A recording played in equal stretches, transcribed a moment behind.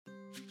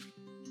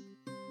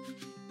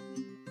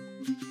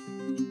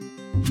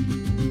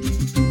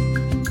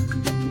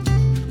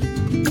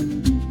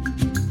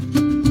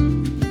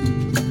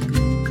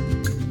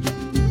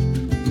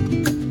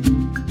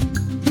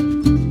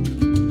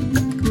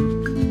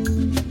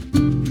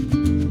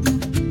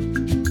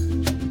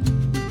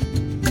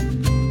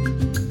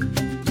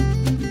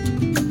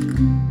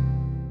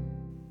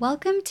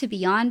Welcome to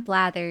Beyond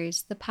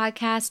Blathers, the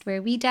podcast where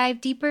we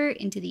dive deeper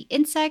into the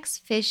insects,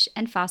 fish,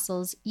 and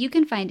fossils you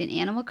can find in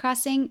Animal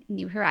Crossing: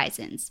 New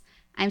Horizons.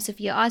 I'm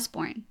Sophia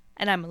Osborne.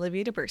 And I'm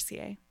Olivia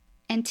DeBercier.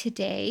 And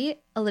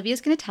today,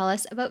 Olivia's going to tell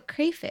us about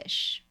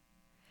crayfish.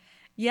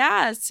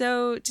 Yeah,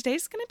 so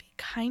today's going to be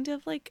kind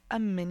of like a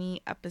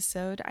mini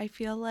episode, I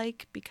feel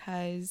like,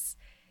 because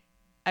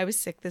I was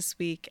sick this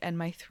week and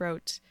my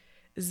throat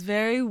is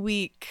very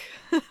weak.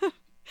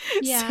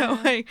 Yeah.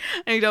 So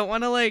I don't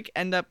want to like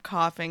end up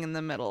coughing in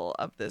the middle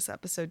of this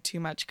episode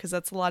too much because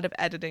that's a lot of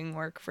editing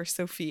work for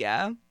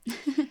Sophia.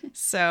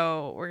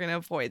 So we're going to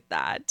avoid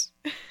that.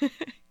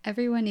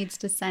 Everyone needs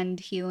to send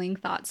healing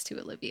thoughts to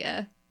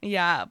Olivia.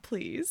 Yeah,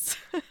 please.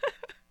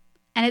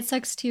 And it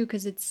sucks too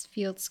because it's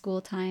field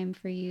school time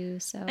for you.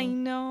 So I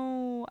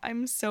know.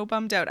 I'm so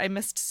bummed out. I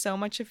missed so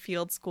much of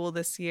field school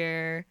this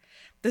year.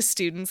 The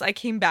students, I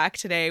came back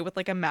today with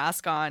like a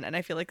mask on and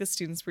I feel like the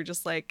students were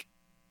just like,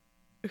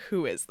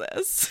 who is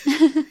this?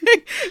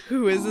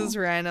 Who is this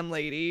random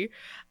lady?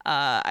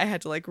 I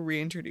had to like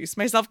reintroduce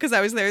myself because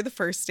I was there the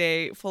first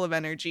day full of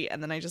energy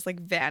and then I just like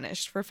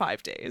vanished for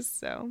 5 days.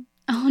 So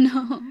Oh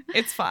no.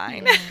 it's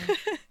fine. Yeah.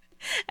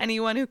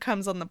 Anyone who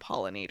comes on the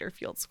pollinator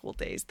field school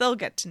days, they'll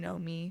get to know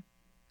me.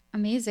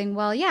 Amazing.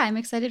 Well, yeah, I'm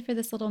excited for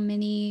this little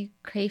mini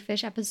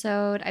crayfish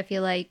episode. I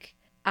feel like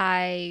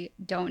I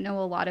don't know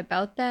a lot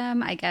about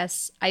them. I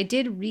guess I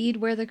did read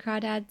Where the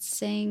Crawdads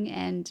Sing,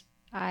 and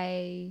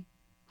I,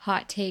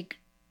 hot take,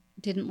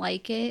 didn't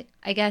like it.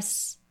 I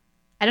guess,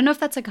 I don't know if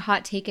that's like a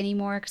hot take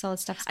anymore because all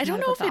this stuff's I come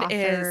don't out know about if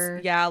the it author.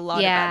 is. Yeah, a lot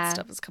of Yeah. bad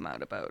stuff has come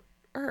out about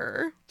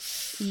her.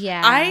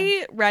 Yeah.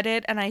 I read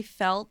it and I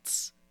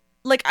felt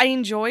like I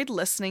enjoyed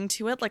listening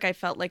to it. Like I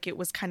felt like it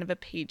was kind of a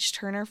page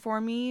turner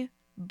for me,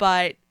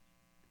 but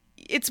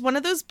it's one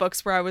of those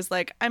books where I was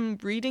like, I'm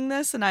reading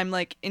this and I'm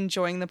like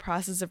enjoying the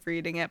process of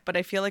reading it, but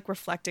I feel like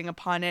reflecting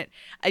upon it,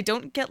 I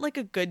don't get like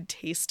a good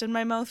taste in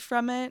my mouth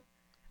from it.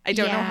 I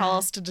don't know how Yeah.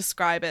 else to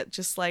describe it.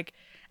 Just like,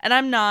 and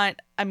I'm not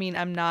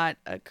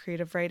a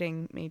creative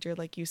writing major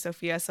like you,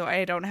 Sophia, so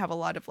I don't have a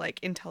lot of like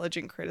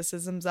intelligent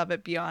criticisms of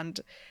it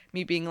beyond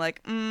me being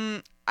like,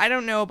 I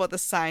don't know about the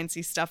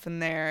sciencey stuff in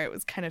there. It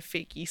was kind of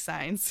fakey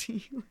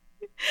sciencey.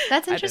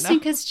 That's I don't interesting know.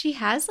 because she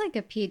has like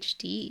a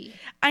PhD.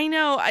 I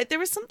know. There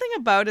was something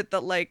about it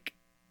that like,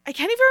 I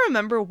can't even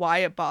remember why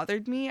it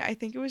bothered me. I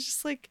think it was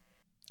just like,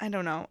 I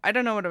don't know. I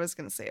don't know what I was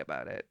going to say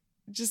about it.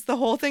 Just the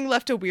whole thing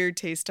left a weird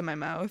taste in my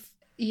mouth.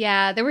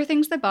 Yeah, there were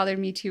things that bothered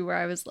me too where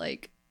I was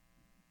like,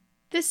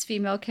 this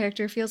female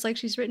character feels like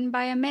she's written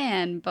by a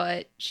man,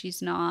 but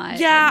she's not.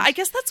 Yeah, and- I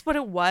guess that's what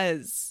it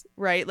was,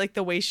 right? Like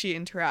the way she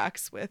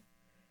interacts with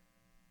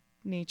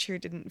nature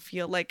didn't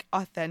feel like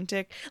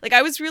authentic. Like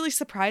I was really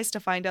surprised to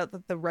find out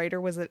that the writer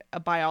was a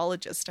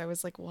biologist. I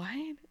was like,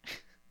 what?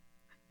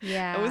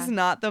 Yeah. That was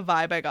not the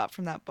vibe I got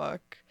from that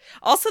book.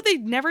 Also, they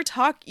never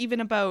talk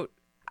even about,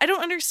 I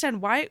don't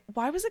understand why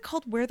was it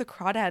called Where the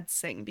Crawdads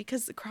Sing?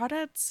 Because the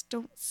crawdads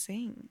don't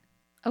sing.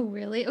 Oh,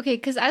 really? Okay,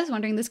 because I was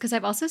wondering this because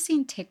I've also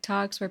seen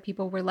TikToks where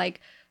people were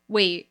like,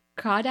 wait,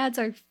 crawdads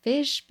are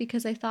fish?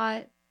 Because I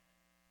thought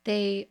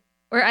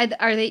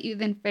are they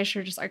even fish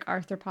or just like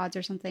arthropods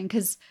or something?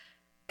 Because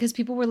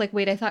people were like,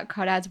 wait, I thought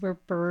crawdads were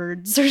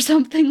birds or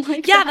something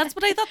like Yeah, that. that's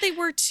what I thought they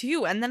were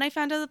too. And then I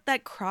found out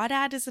that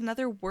crawdad is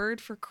another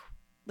word for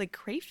like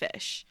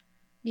crayfish.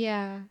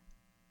 Yeah.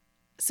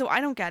 So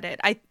I don't get it.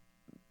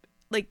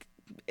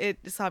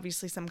 It's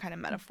obviously some kind of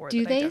metaphor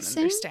Do that I they don't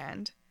sing?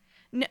 understand.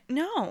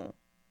 No.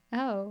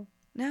 Oh.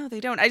 No, they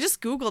don't. I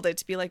just Googled it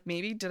to be like,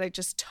 maybe did I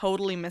just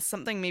totally miss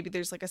something? Maybe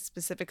there's like a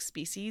specific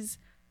species.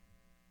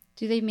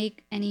 Do they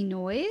make any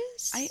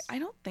noise? I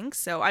don't think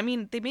so. I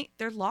mean,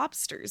 they're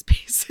lobsters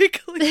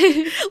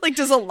basically. Like,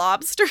 does a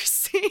lobster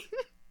sing?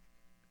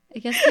 I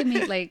guess they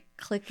make like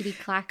clickety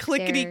clack.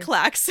 Clickety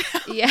clack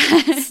sounds. Yeah.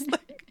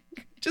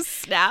 Like, just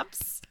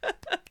snaps.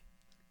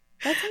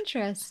 That's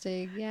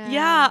interesting. Yeah.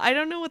 Yeah, I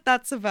don't know what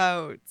that's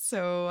about.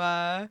 So,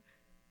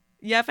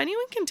 yeah, if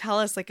anyone can tell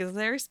us, like, is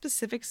there a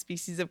specific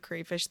species of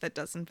crayfish that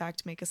does in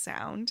fact make a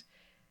sound?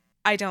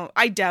 I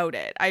doubt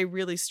it. I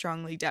really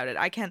strongly doubt it.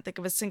 I can't think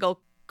of a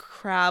single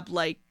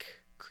crab-like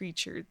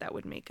creature that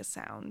would make a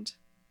sound.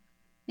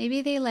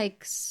 Maybe they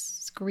like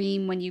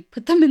scream when you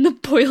put them in the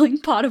boiling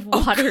pot of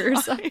water or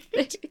God. something.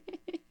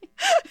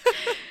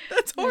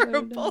 That's I don't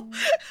horrible. know.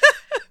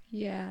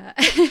 Yeah.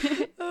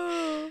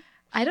 Oh.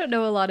 I don't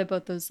know a lot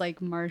about those like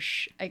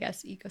marsh, I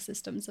guess,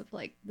 ecosystems of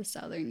like the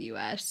southern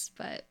US,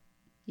 but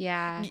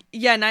yeah.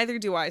 Yeah, neither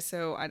do I,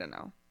 so I don't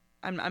know.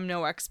 I'm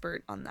no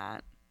expert on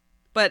that.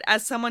 But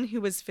as someone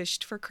who has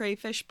fished for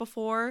crayfish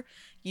before,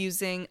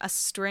 using a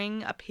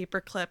string, a paper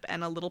clip,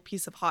 and a little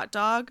piece of hot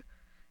dog,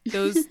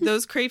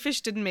 those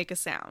crayfish didn't make a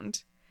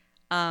sound.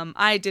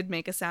 I did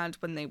make a sound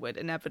when they would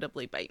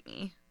inevitably bite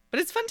me.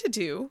 But it's fun to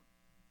do.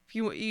 If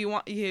you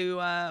want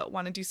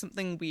to do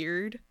something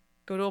weird,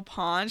 go to a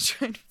pond,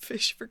 try and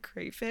fish for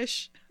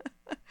crayfish.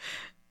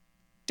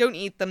 Don't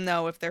eat them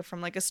though if they're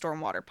from like a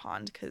stormwater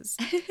pond, because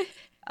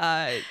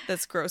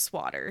that's gross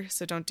water.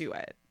 So don't do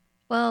it.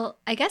 Well,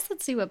 I guess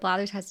let's see what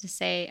Blathers has to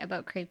say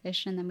about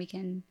crayfish and then we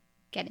can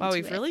get Wow, into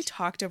we've it. really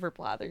talked over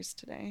Blathers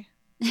today.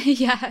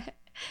 Yeah.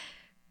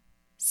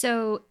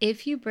 So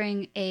if you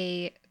bring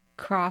a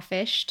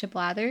crawfish to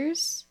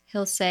Blathers,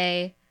 he'll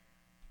say,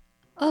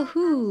 "Oh,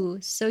 hoo,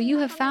 so you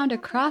have found a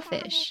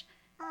crawfish.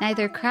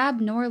 Neither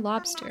crab nor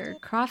lobster,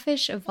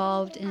 crawfish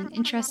evolved in an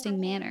interesting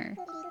manner.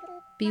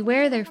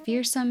 Beware their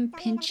fearsome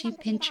pinchy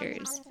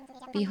pinchers.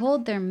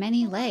 Behold their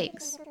many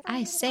legs.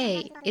 I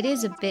say, it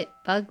is a bit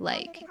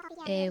bug-like.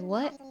 Eh,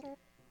 what?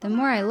 The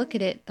more I look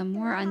at it, the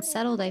more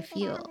unsettled I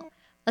feel.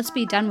 Let's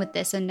be done with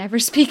this and never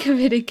speak of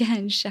it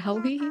again, shall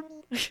we?"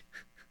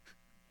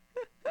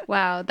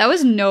 Wow, that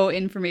was no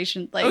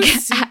information. It Like,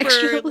 was super,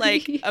 actually.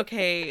 like,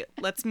 okay,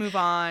 let's move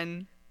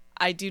on.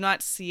 I do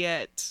not see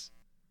it.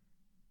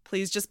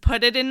 Please just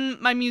put it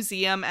in my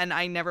museum and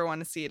I never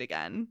want to see it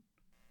again.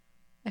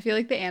 I feel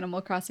like the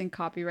Animal Crossing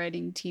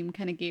copywriting team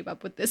kind of gave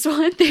up with this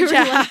one. They were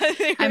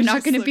they I'm were not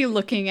just going to be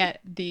looking at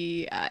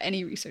the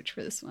any research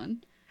for this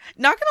one.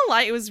 Not gonna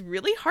lie, it was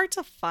really hard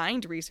to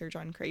find research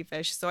on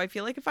crayfish. So I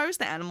feel like if I was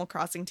the Animal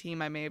Crossing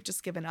team, I may have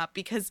just given up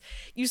because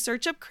you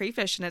search up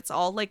crayfish and it's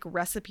all like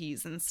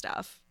recipes and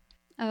stuff.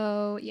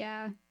 Oh,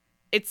 yeah.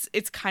 It's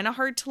kind of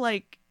hard to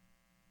like,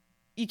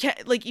 you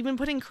can't like even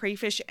putting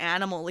crayfish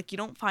animal, like you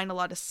don't find a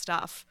lot of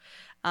stuff.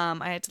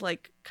 I had to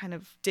like kind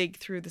of dig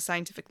through the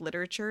scientific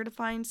literature to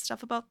find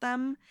stuff about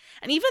them.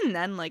 And even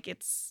then, like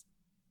it's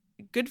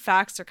good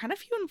facts are kind of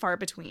few and far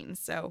between.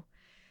 So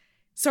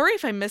sorry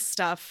if I missed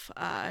stuff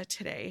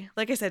today.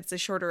 Like I said, it's a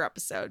shorter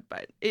episode,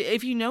 but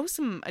if you know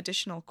some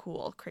additional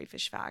cool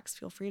crayfish facts,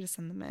 feel free to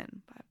send them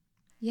in. But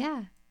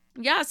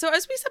yeah, so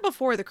as we said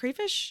before, the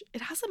crayfish,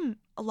 it has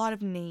a lot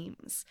of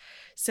names.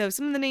 So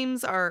some of the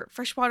names are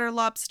freshwater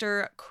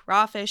lobster,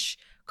 crawfish,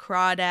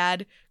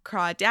 crawdad,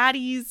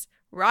 crawdaddies,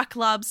 rock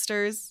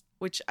lobsters,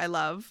 which I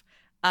love,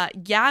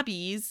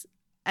 yabbies,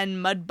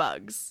 and mud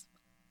bugs.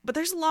 But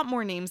there's a lot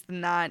more names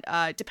than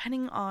that,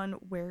 depending on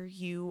where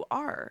you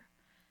are.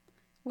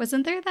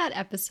 Wasn't there that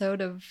episode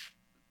of,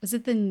 was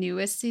it the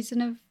newest season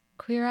of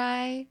Queer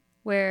Eye,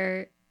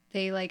 where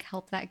they like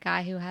help that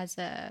guy who has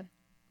a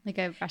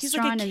restaurant? He's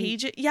like a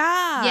Cajun. And,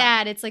 yeah. yeah,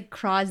 and it's like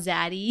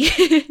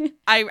Crawzaddy.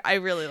 I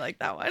really like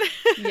that one.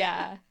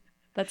 Yeah,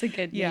 that's a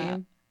good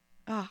name.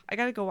 Oh, I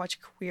gotta go watch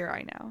Queer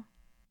Eye now.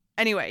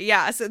 Anyway,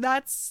 yeah, so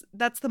that's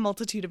the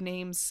multitude of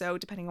names. So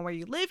depending on where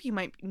you live, you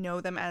might know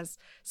them as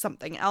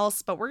something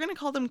else, but we're gonna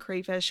call them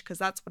crayfish because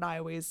that's what I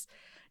always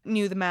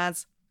knew them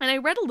as. And I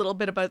read a little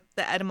bit about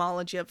the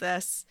etymology of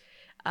this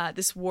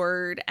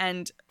word,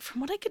 and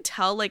from what I could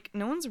tell, like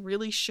no one's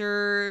really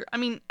sure. I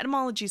mean,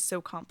 etymology is so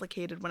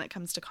complicated when it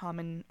comes to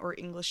common or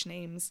English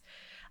names,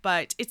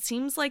 but it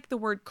seems like the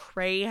word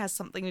cray has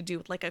something to do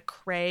with like a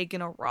crag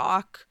in a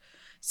rock,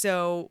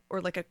 so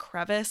or like a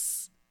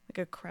crevice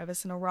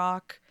in a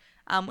rock,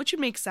 which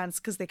would make sense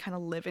because they kind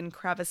of live in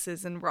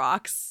crevices and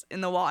rocks in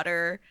the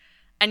water.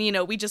 And, you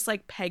know, we just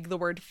like peg the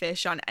word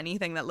fish on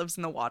anything that lives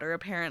in the water,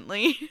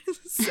 apparently.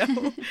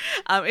 So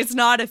it's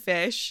not a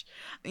fish,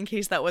 in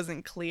case that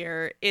wasn't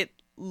clear. It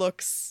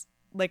looks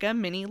like a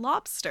mini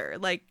lobster.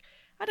 Like,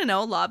 I don't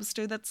know, a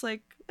lobster that's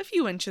like a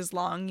few inches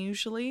long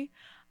usually.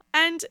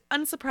 And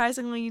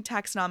unsurprisingly,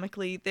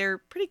 taxonomically, they're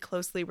pretty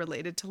closely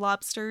related to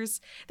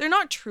lobsters. They're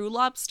not true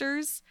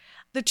lobsters.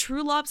 The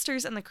true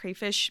lobsters and the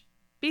crayfish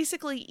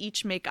basically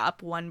each make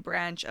up one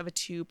branch of a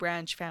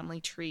 2-branch family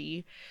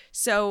tree.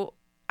 So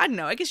I don't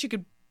know, I guess you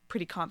could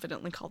pretty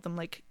confidently call them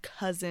like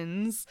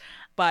cousins,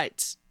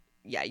 but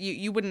yeah,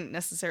 you wouldn't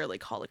necessarily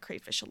call a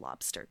crayfish a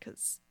lobster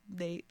because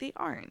they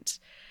aren't.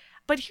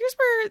 But here's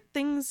where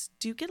things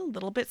do get a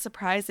little bit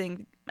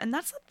surprising, and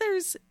that's that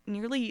there's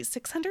nearly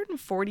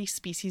 640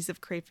 species of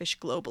crayfish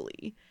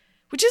globally,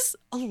 which is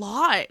a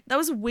lot. That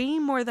was way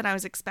more than I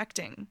was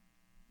expecting.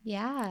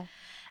 Yeah.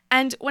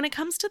 And when it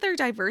comes to their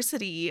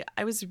diversity,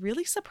 I was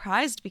really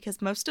surprised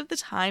because most of the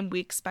time we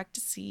expect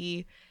to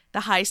see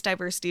the highest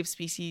diversity of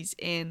species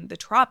in the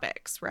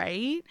tropics,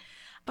 right?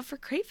 But for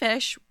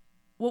crayfish,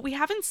 what we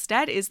have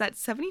instead is that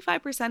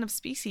 75% of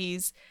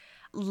species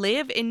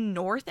live in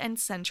North and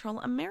Central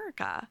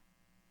America.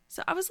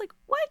 So I was like,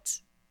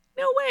 what?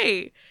 No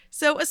way.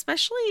 So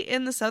especially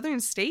in the southern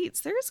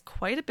states, there's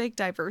quite a big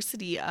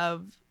diversity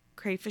of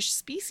crayfish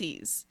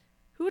species.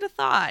 Who would have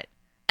thought?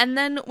 And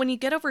then when you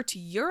get over to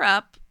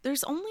Europe,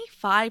 there's only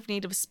 5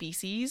 native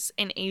species.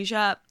 In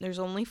Asia, there's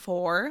only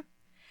 4.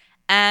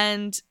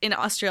 And in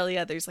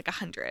Australia, there's like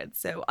 100.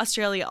 So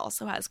Australia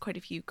also has quite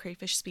a few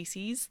crayfish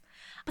species.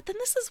 But then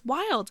this is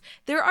wild.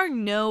 There are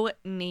no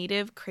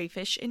native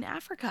crayfish in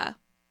Africa.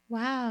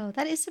 Wow,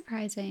 that is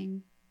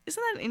surprising.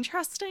 Isn't that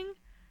interesting?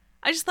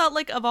 I just thought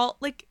like of all,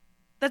 like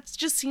that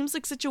just seems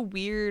like such a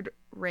weird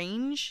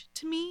range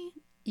to me.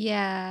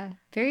 Yeah,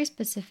 very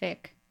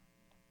specific.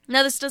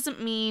 Now, this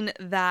doesn't mean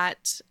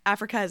that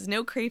Africa has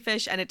no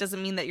crayfish, and it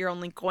doesn't mean that you're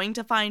only going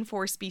to find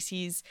 4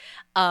 species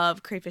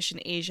of crayfish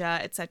in Asia,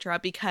 etc.,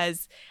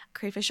 because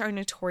crayfish are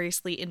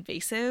notoriously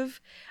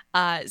invasive.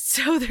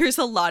 So there's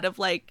a lot of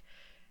like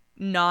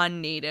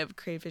non-native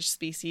crayfish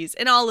species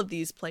in all of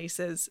these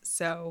places.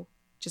 So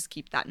just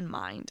keep that in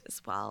mind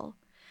as well.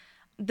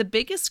 The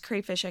biggest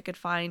crayfish I could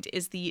find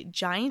is the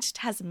giant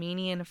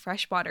Tasmanian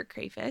freshwater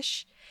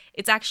crayfish.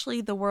 It's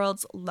actually the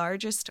world's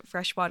largest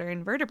freshwater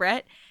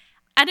invertebrate,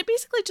 and it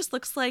basically just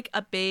looks like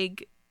a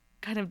big,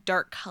 kind of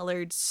dark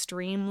colored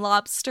stream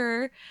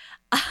lobster.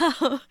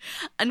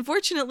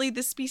 Unfortunately,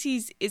 this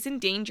species is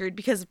endangered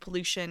because of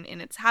pollution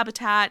in its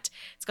habitat.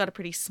 It's got a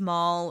pretty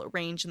small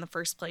range in the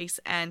first place,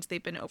 and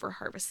they've been over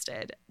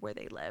harvested where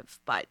they live.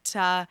 But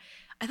I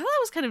thought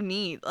that was kind of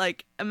neat.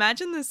 Like,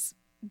 imagine this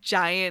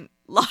giant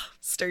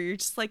lobster. You're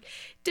just like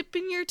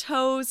dipping your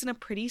toes in a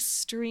pretty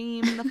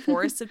stream in the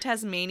forests of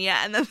Tasmania,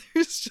 and then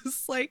there's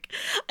just like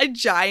a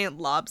giant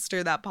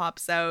lobster that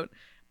pops out,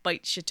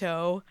 bites your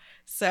toe.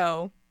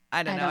 So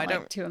I don't know. I don't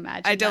like to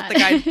imagine. I don't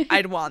that. think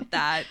I'd want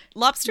that.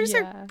 Lobsters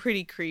are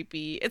pretty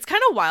creepy. It's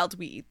kind of wild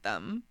we eat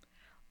them.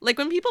 Like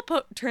when people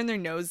turn their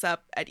nose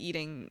up at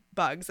eating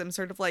bugs, I'm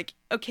sort of like,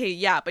 okay,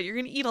 yeah, but you're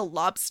gonna eat a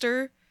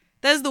lobster?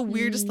 That is the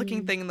weirdest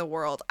looking thing in the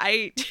world.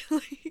 I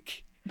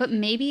like. But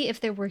maybe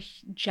if there were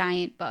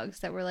giant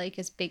bugs that were like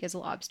as big as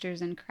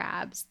lobsters and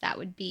crabs, that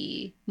would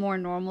be more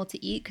normal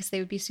to eat because they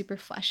would be super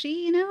fleshy,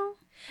 you know?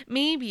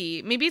 Maybe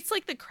it's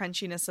like the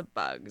crunchiness of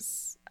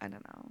bugs. I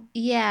don't know.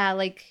 Yeah,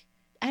 like,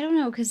 I don't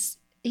know, because,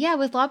 yeah,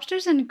 with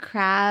lobsters and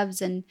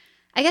crabs and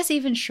I guess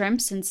even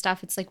shrimps and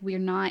stuff, it's like we're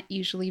not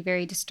usually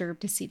very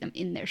disturbed to see them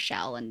in their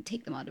shell and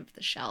take them out of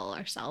the shell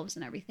ourselves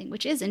and everything,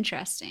 which is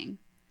interesting.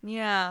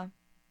 Yeah.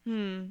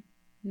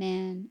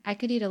 Man, I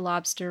could eat a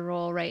lobster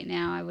roll right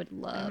now. I would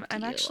love to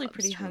I'm eat actually a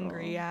pretty lobster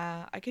hungry, roll.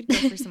 yeah. I could go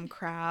for some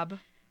crab.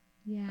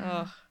 Yeah.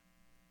 Ugh.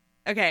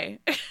 Okay.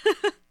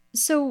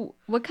 So,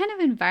 what kind of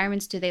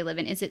environments do they live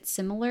in? Is it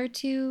similar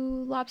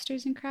to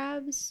lobsters and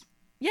crabs?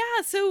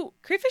 Yeah, so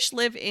crayfish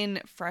live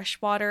in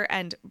freshwater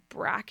and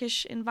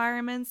brackish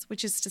environments,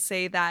 which is to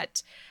say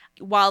that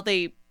while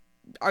they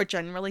are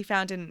generally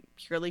found in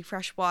purely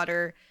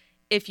freshwater,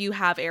 if you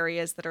have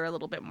areas that are a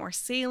little bit more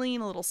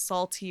saline, a little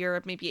saltier,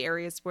 maybe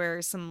areas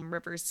where some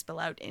rivers spill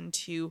out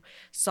into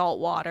salt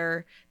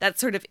water, that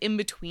sort of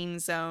in-between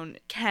zone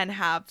can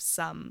have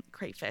some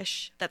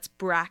crayfish that's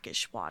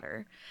brackish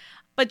water.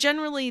 But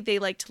generally, they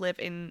like to live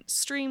in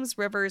streams,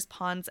 rivers,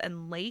 ponds,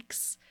 and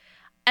lakes.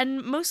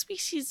 And most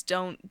species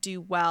don't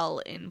do well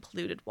in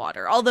polluted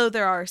water, although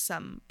there are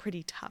some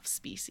pretty tough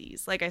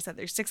species. Like I said,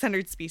 there's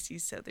 600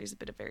 species, so there's a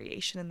bit of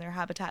variation in their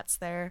habitats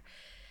there.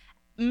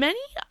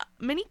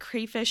 Many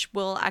crayfish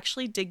will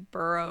actually dig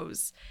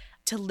burrows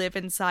to live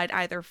inside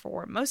either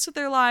for most of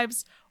their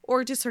lives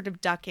or to sort of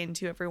duck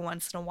into every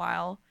once in a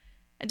while.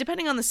 And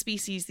depending on the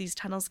species, these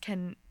tunnels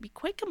can be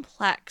quite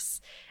complex,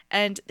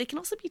 and they can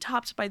also be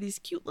topped by these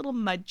cute little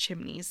mud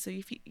chimneys. So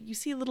if you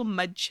see little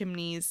mud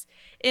chimneys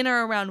in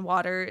or around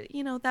water,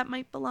 you know, that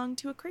might belong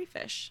to a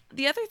crayfish.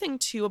 The other thing,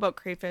 too, about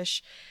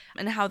crayfish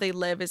and how they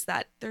live is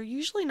that they're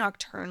usually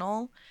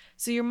nocturnal,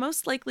 so you're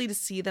most likely to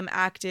see them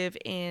active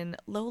in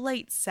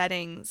low-light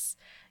settings.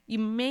 You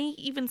may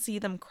even see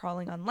them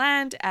crawling on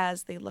land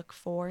as they look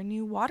for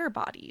new water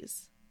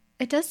bodies.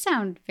 It does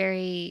sound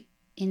very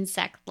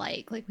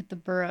insect-like with the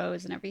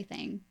burrows and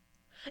everything.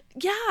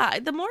 Yeah,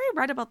 the more I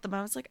read about them,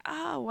 I was like,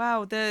 oh,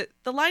 wow, the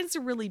lines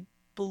are really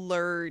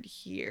blurred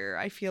here,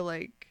 I feel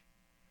like,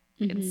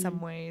 in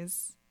some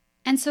ways.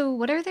 And so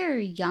what are their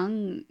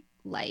young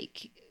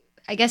like?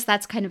 I guess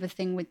that's kind of a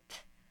thing with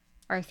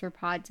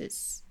arthropods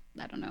is,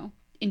 I don't know,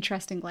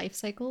 interesting life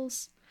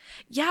cycles.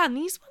 Yeah, and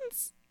these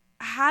ones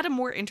had a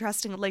more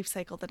interesting life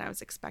cycle than I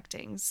was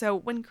expecting. So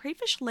when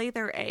crayfish lay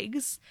their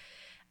eggs,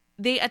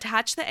 they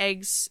attach the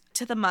eggs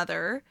to the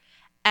mother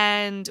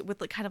and with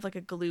kind of like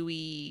a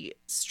gluey,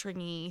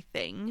 stringy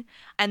thing.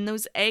 And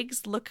those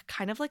eggs look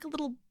kind of like a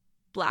little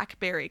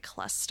blackberry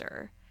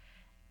cluster.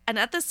 And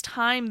at this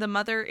time, the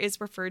mother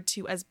is referred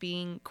to as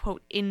being,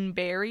 quote, in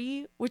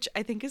berry, which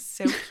I think is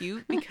so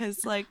cute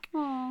because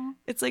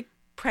it's like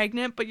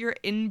pregnant, but you're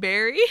in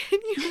berry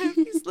and you have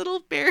these little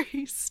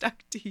berries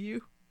stuck to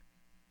you.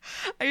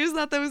 I just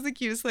thought that was the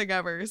cutest thing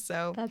ever.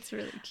 So that's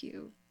really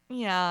cute.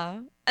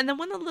 Yeah. And then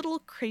when the little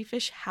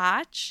crayfish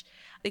hatch,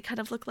 they kind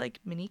of look like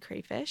mini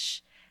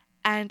crayfish,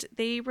 and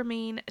they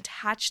remain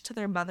attached to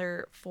their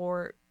mother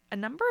for a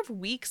number of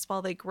weeks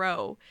while they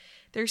grow.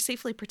 They're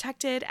safely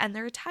protected, and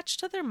they're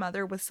attached to their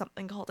mother with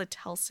something called a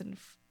telson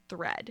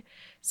thread.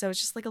 So it's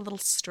just like a little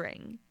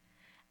string.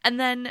 And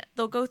then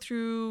they'll go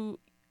through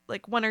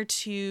like one or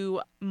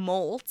two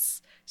molts.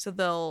 So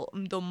they'll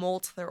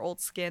molt their old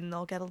skin,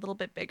 they'll get a little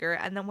bit bigger,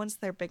 and then once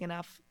they're big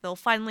enough, they'll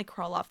finally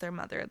crawl off their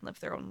mother and live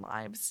their own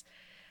lives.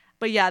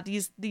 But yeah,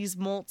 these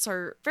molts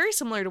are very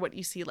similar to what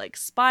you see like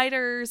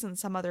spiders and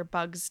some other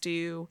bugs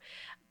do.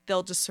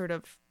 They'll just sort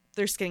of,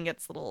 their skin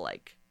gets a little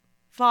like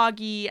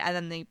foggy, and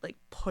then they like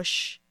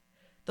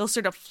they'll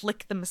sort of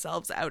flick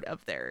themselves out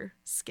of their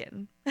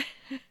skin.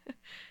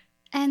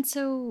 And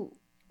so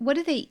what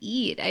do they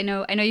eat? I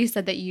know you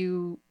said that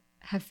you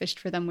have fished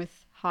for them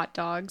with hot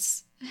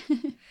dogs.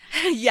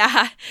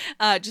 Yeah,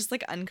 just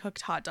like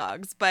uncooked hot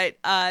dogs, but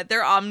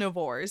they're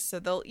omnivores, so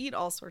they'll eat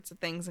all sorts of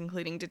things,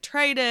 including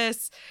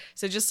detritus,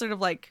 so just sort of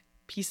like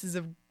pieces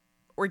of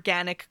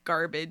organic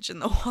garbage in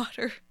the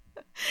water.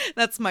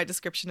 That's my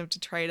description of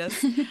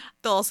detritus.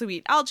 They'll also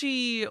eat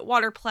algae,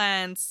 water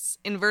plants,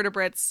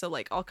 invertebrates, so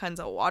like all kinds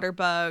of water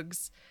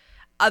bugs,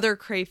 other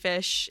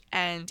crayfish,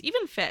 and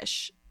even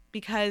fish,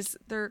 because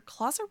their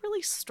claws are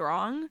really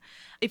strong.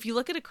 If you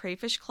look at a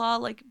crayfish claw,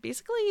 like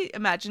basically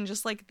imagine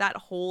just like that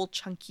whole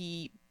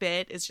chunky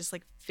bit is just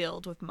like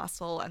filled with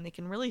muscle, and they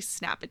can really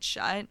snap it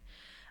shut.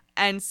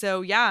 And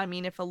so, yeah, I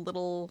mean, if a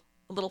little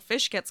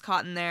fish gets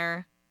caught in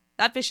there,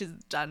 that fish is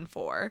done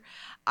for.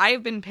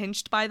 I've been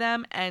pinched by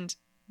them, and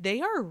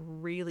they are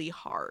really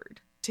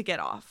hard to get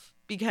off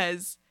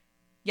because,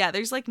 yeah,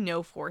 there's like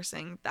no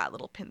forcing that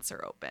little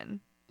pincer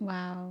open.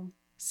 Wow.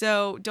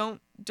 So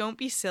don't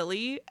be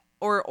silly,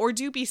 or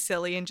do be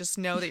silly and just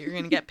know that you're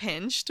going to get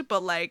pinched.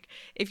 But like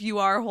if you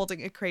are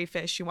holding a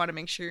crayfish, you want to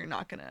make sure you're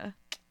not going to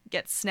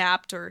get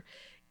snapped or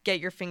get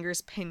your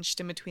fingers pinched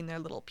in between their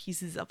little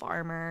pieces of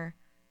armor.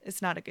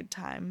 It's not a good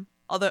time.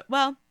 Although,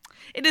 well,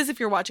 it is if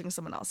you're watching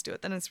someone else do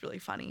it, then it's really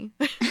funny.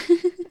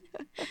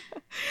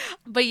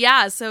 But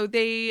yeah, so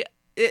a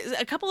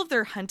couple of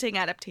their hunting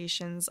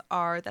adaptations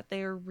are that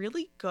they are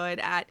really good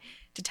at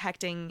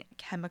detecting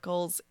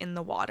chemicals in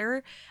the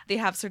water. They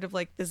have sort of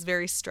like this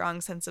very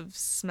strong sense of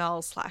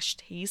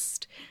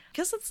smell/taste,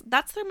 because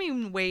that's their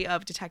main way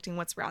of detecting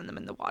what's around them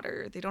in the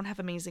water. They don't have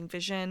amazing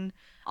vision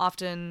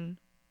often,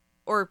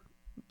 or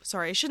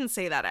sorry, I shouldn't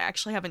say that. I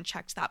actually haven't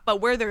checked that.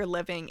 But where they're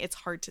living, it's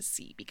hard to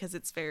see because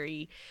it's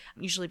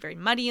usually very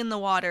muddy in the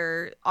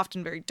water,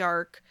 often very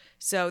dark.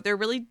 So they're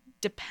really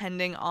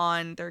depending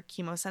on their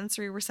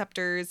chemosensory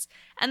receptors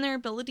and their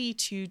ability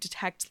to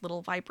detect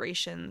little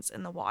vibrations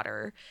in the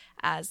water,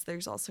 as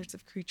there's all sorts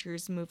of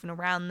creatures moving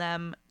around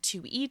them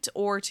to eat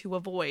or to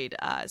avoid,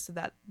 so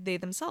that they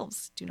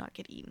themselves do not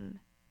get eaten.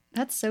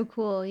 That's so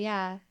cool.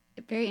 Yeah.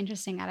 Very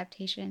interesting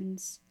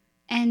adaptations.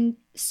 And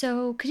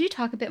so could you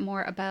talk a bit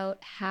more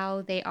about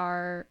how they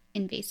are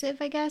invasive,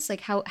 I guess?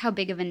 Like how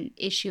big of an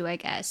issue, I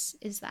guess,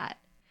 is that?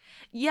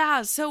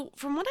 Yeah, so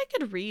from what I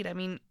could read, I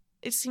mean,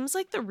 it seems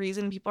like the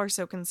reason people are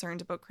so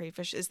concerned about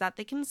crayfish is that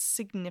they can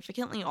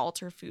significantly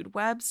alter food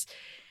webs.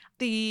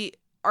 They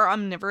are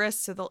omnivorous,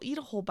 so they'll eat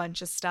a whole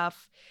bunch of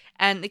stuff,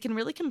 and they can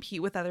really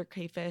compete with other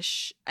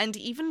crayfish and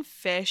even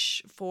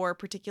fish for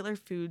particular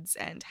foods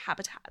and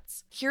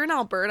habitats. Here in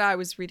Alberta, I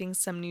was reading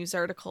some news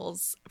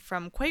articles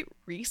from quite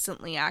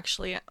recently,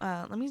 actually.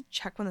 Let me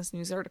check when this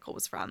news article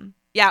was from.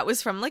 Yeah, it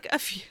was from like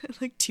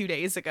 2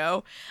 days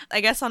ago.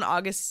 I guess on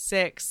August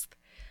 6th,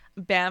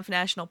 Banff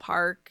National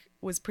Park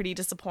was pretty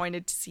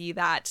disappointed to see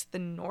that the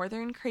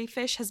northern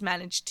crayfish has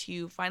managed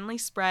to finally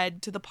spread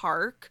to the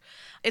park.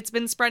 It's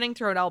been spreading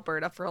throughout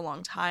Alberta for a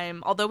long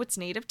time, although it's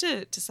native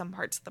to some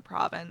parts of the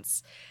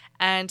province.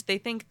 And they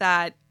think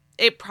that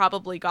it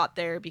probably got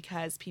there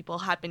because people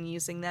had been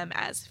using them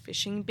as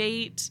fishing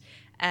bait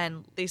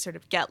and they sort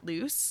of get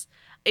loose.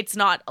 It's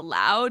not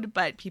allowed,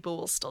 but people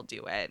will still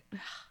do it.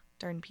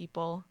 Darn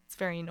people. It's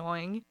very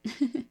annoying.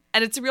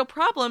 And it's a real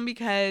problem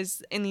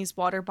because in these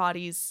water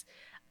bodies,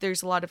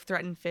 there's a lot of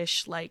threatened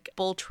fish like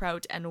bull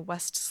trout and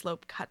west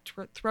slope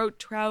cutthroat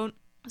trout.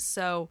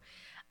 So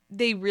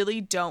they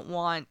really don't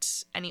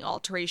want any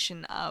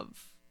alteration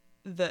of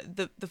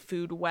the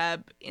food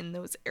web in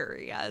those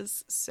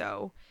areas.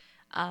 So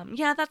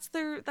yeah, that's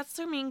their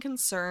main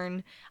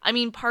concern. I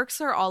mean,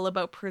 parks are all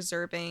about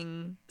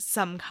preserving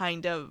some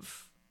kind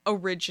of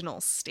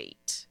original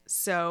state.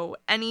 So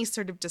any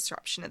sort of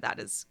disruption of that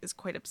is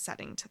quite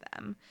upsetting to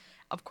them.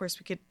 Of course,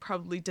 we could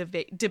probably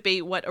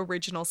debate what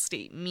original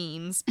state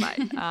means, but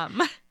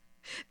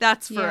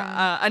that's for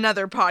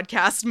another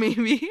podcast,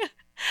 maybe.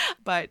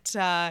 But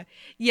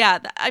yeah,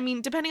 I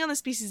mean, depending on the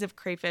species of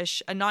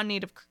crayfish, a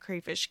non-native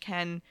crayfish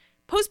can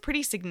pose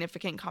pretty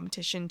significant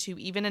competition to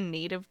even a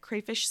native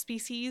crayfish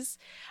species.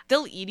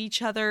 They'll eat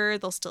each other,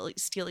 they'll still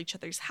steal each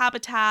other's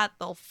habitat,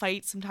 they'll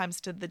fight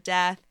sometimes to the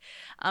death.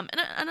 And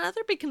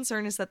another big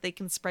concern is that they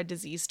can spread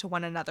disease to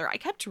one another. I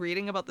kept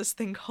reading about this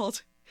thing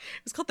called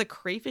the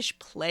crayfish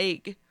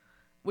plague,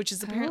 which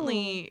is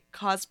apparently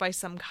caused by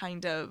some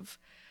kind of,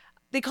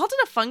 they called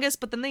it a fungus,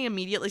 but then they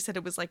immediately said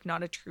it was like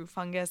not a true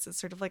fungus. It's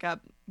sort of like a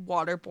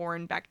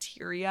waterborne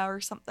bacteria or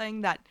something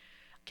that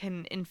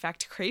can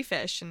infect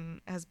crayfish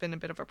and has been a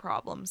bit of a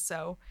problem.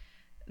 So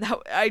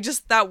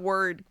that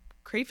word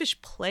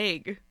crayfish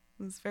plague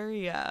was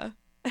very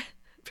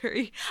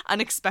very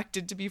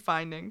unexpected to be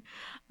finding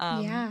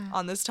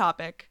on this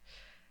topic.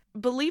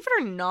 Believe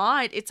it or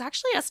not, it's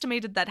actually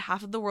estimated that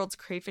half of the world's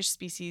crayfish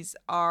species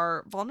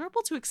are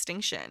vulnerable to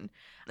extinction.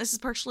 This is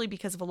partially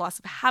because of a loss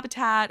of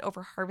habitat,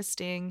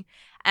 overharvesting,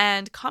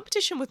 and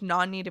competition with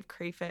non-native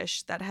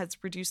crayfish that has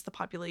reduced the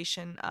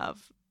population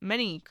of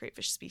many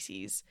crayfish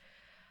species.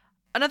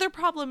 Another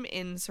problem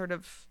in sort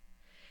of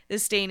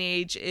this day and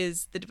age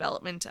is the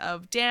development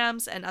of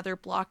dams and other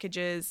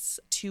blockages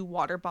to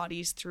water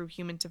bodies through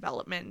human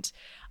development.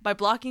 By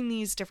blocking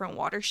these different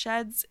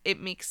watersheds, it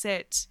makes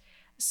it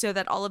so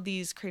that all of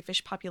these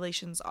crayfish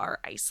populations are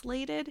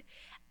isolated,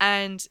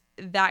 and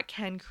that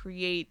can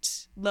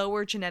create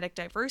lower genetic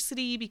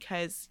diversity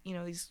because, you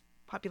know, these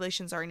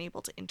populations aren't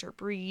able to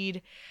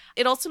interbreed.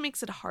 It also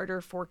makes it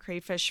harder for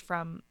crayfish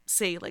from,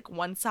 say, like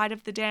one side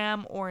of the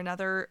dam or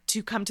another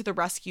to come to the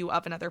rescue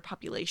of another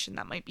population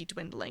that might be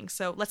dwindling.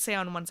 So let's say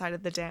on one side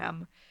of the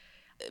dam,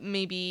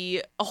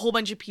 maybe a whole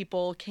bunch of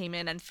people came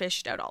in and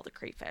fished out all the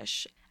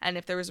crayfish. And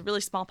if there was a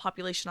really small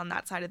population on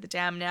that side of the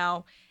dam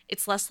now,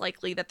 it's less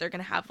likely that they're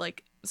going to have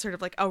like sort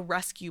of like a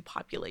rescue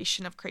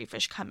population of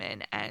crayfish come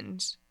in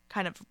and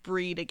kind of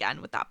breed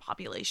again with that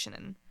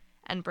population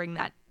and bring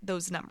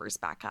those numbers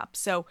back up.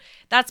 So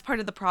that's part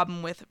of the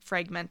problem with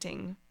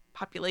fragmenting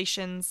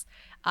populations.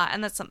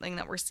 And that's something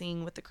that we're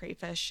seeing with the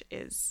crayfish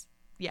is,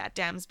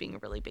 dams being a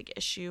really big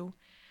issue.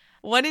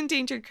 One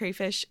endangered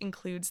crayfish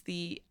includes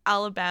the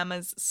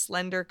Alabama's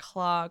slender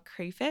claw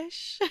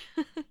crayfish,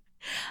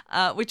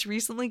 which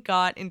recently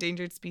got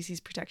endangered species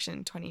protection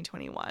in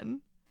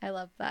 2021. I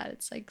love that.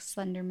 It's like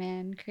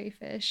Slenderman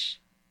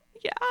crayfish.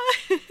 Yeah,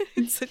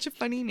 it's such a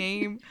funny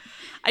name.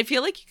 I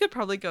feel like you could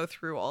probably go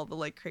through all the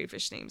like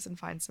crayfish names and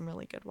find some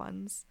really good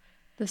ones.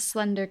 The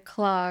slender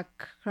claw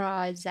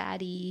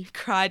crawdaddy.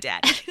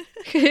 Crawdaddy.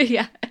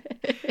 Yeah.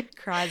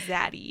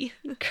 Crawdaddy.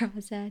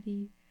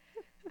 Crawdaddy.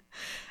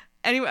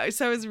 Anyway,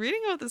 so I was reading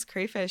about this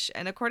crayfish,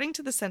 and according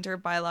to the Center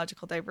of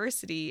Biological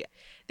Diversity,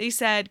 they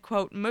said,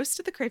 quote, most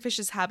of the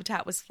crayfish's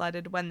habitat was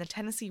flooded when the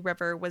Tennessee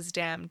River was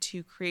dammed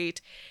to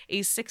create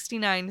a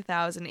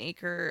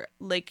 69,000-acre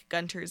Lake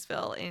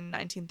Guntersville in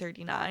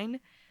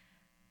 1939.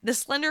 The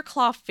slender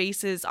claw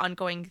faces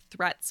ongoing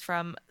threats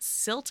from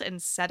silt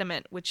and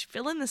sediment, which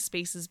fill in the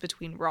spaces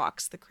between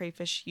rocks the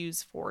crayfish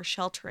use for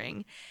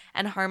sheltering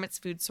and harm its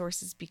food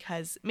sources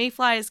because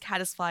mayflies,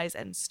 caddisflies,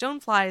 and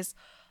stoneflies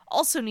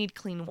also need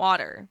clean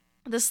water.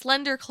 The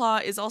slender claw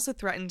is also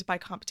threatened by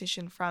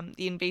competition from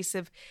the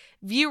invasive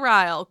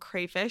virile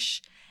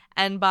crayfish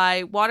and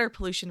by water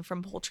pollution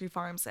from poultry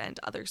farms and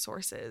other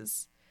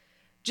sources.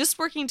 Just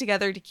working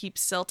together to keep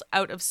silt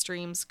out of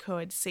streams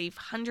could save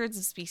hundreds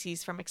of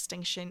species from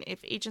extinction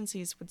if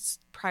agencies would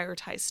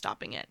prioritize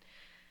stopping it.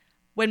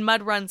 When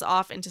mud runs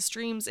off into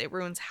streams, it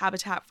ruins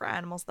habitat for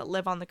animals that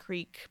live on the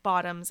creek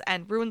bottoms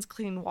and ruins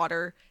clean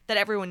water that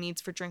everyone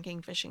needs for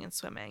drinking, fishing, and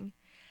swimming.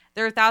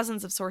 There are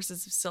thousands of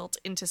sources of silt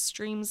into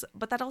streams,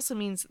 but that also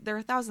means there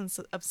are thousands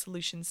of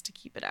solutions to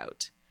keep it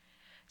out.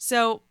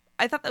 So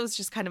I thought that was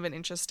just kind of an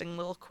interesting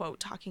little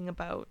quote talking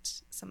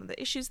about some of the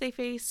issues they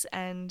face.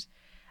 And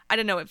I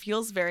don't know, it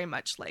feels very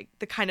much like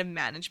the kind of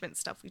management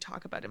stuff we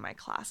talk about in my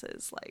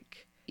classes.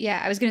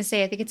 Yeah, I was going to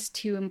say, I think it's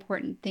two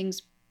important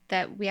things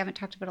that we haven't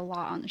talked about a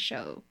lot on the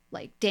show,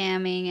 like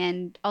damming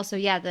and also,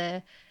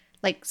 the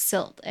like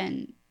silt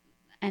and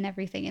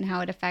everything and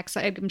how it affects,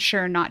 I'm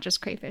sure, not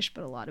just crayfish,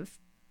 but a lot of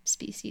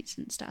species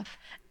and stuff.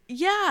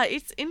 Yeah,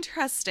 it's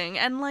interesting.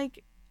 And we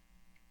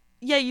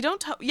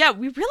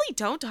really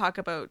don't talk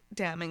about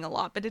damming a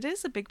lot, but it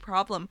is a big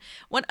problem.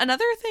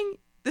 Another thing,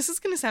 this is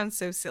going to sound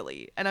so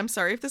silly, and I'm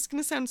sorry if this is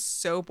going to sound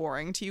so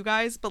boring to you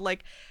guys, but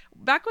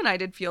back when I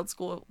did field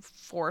school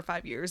 4 or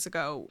 5 years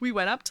ago, we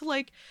went up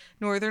to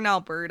northern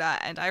Alberta,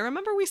 and I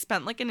remember we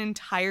spent an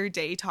entire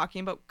day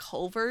talking about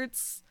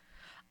culverts,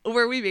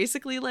 where we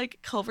basically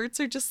culverts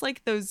are just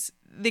those,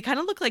 they kind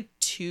of look like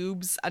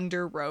tubes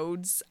under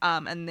roads,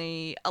 and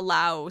they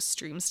allow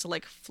streams to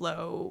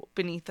flow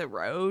beneath a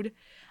road.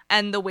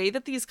 And the way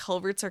that these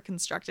culverts are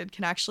constructed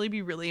can actually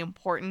be really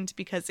important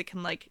because it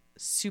can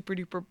super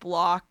duper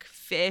block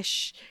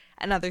fish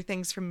and other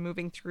things from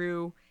moving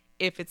through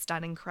if it's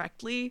done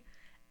incorrectly.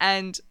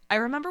 And I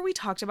remember we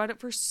talked about it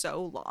for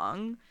so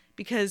long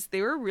because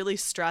they were really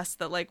stressed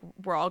that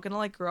we're all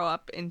gonna grow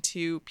up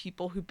into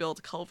people who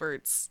build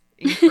culverts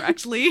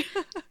incorrectly.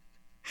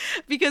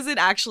 Because it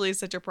actually is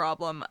such a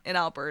problem in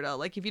Alberta.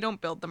 If you don't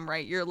build them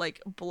right, you're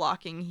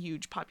blocking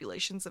huge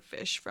populations of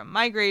fish from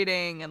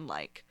migrating, and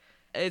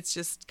it's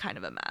just kind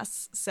of a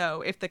mess.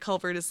 So if the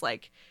culvert is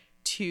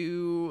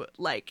too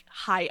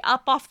high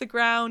up off the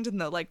ground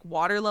and the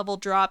water level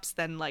drops,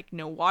 then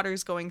no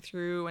water's going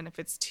through. And if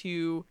it's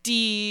too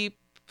deep,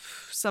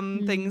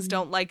 some things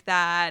don't like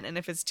that. And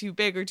if it's too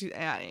big or too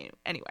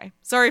anyway,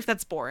 sorry if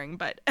that's boring,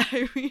 but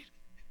we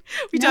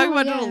talk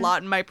about it a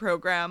lot in my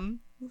program.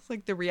 It's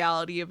the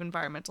reality of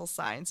environmental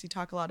science. You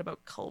talk a lot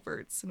about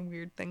culverts and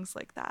weird things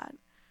like that.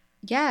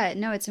 Yeah,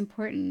 no, it's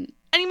important.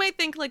 And you might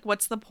think,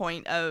 what's the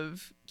point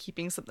of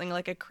keeping something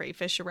like a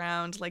crayfish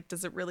around?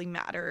 Does it really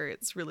matter?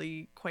 It's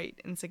really quite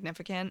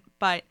insignificant.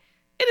 But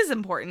it is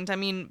important. I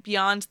mean,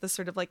 beyond the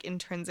sort of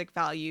intrinsic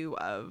value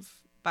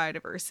of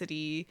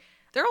biodiversity,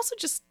 they're also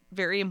just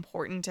very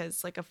important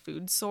as a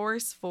food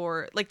source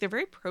for they're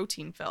very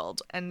protein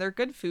filled, and they're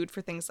good food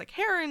for things like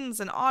herons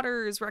and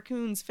otters,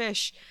 raccoons,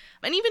 fish,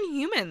 and even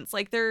humans.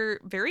 They're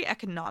very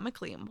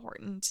economically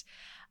important.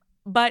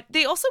 But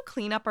they also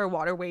clean up our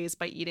waterways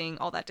by eating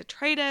all that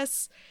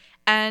detritus,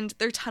 and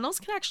their tunnels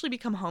can actually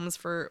become homes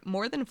for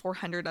more than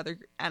 400 other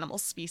animal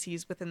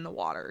species within the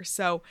water.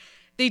 So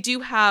they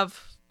do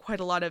have quite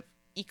a lot of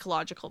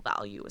ecological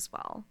value as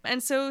well.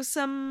 And so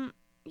some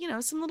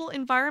little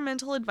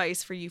environmental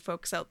advice for you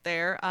folks out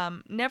there.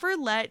 Never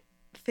let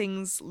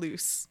things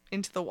loose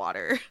into the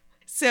water.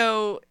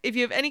 So if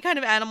you have any kind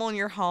of animal in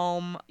your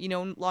home you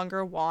no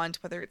longer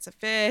want, whether it's a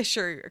fish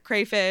or a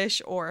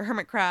crayfish or a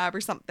hermit crab or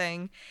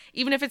something,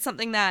 even if it's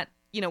something that,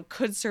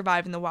 could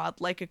survive in the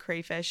wild like a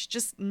crayfish,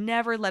 just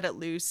never let it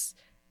loose.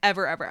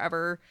 Ever, ever,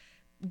 ever.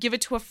 Give it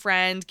to a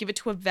friend, give it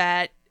to a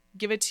vet,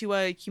 give it to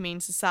a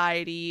humane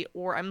society,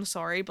 or I'm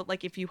sorry, but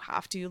like if you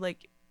have to,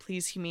 like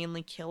please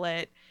humanely kill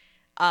it.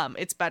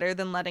 It's better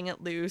than letting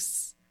it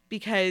loose,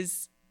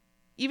 because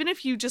even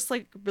if you just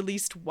like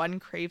released one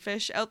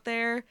crayfish out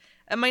there,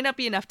 it might not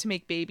be enough to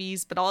make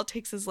babies, but all it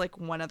takes is like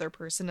one other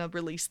person to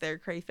release their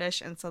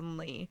crayfish and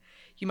suddenly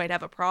you might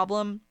have a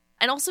problem.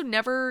 And also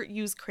never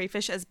use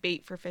crayfish as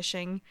bait for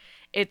fishing.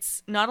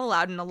 It's not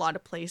allowed in a lot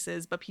of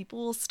places, but people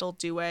will still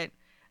do it.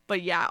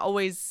 But yeah,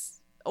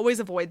 always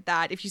avoid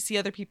that. If you see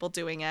other people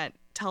doing it,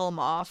 tell them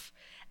off.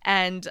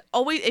 And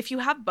always, if you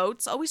have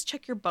boats, always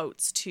check your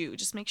boats too.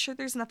 Just make sure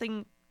there's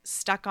nothing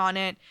stuck on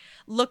it.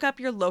 Look up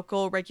your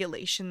local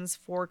regulations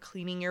for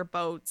cleaning your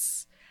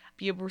boats.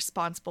 Be a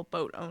responsible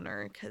boat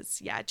owner,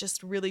 because yeah,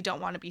 just really don't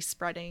want to be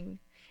spreading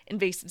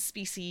invasive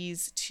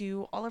species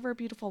to all of our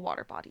beautiful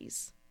water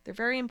bodies. They're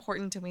very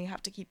important and we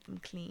have to keep them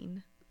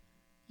clean.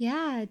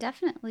 Yeah,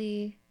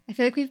 definitely. I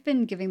feel like we've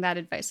been giving that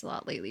advice a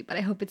lot lately, but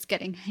I hope it's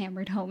getting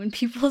hammered home in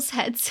people's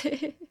heads.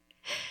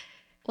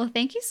 Well,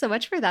 thank you so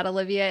much for that,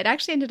 Olivia. It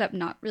actually ended up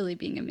not really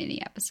being a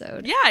mini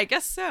episode. Yeah, I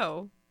guess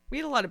so. We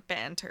had a lot of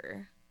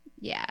banter.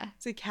 Yeah.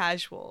 It's like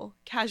casual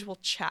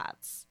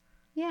chats.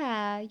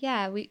 Yeah.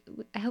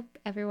 I hope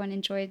everyone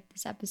enjoyed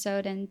this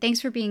episode, and thanks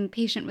for being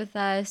patient with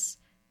us.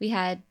 We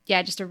had,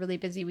 just a really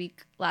busy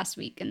week last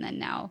week, and then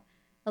now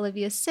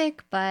Olivia's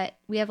sick, but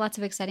we have lots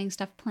of exciting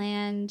stuff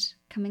planned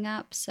coming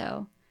up.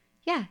 So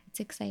yeah, it's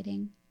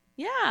exciting.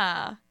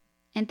 Yeah.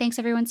 And thanks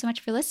everyone so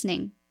much for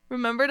listening.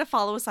 Remember to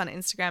follow us on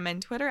Instagram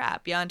and Twitter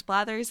at Beyond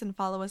Blathers, and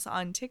follow us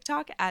on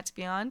TikTok at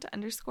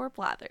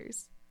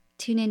Beyond_Blathers.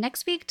 Tune in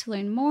next week to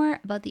learn more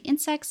about the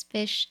insects,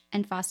 fish,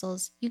 and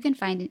fossils you can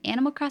find in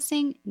Animal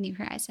Crossing New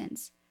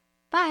Horizons.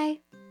 Bye!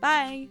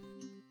 Bye!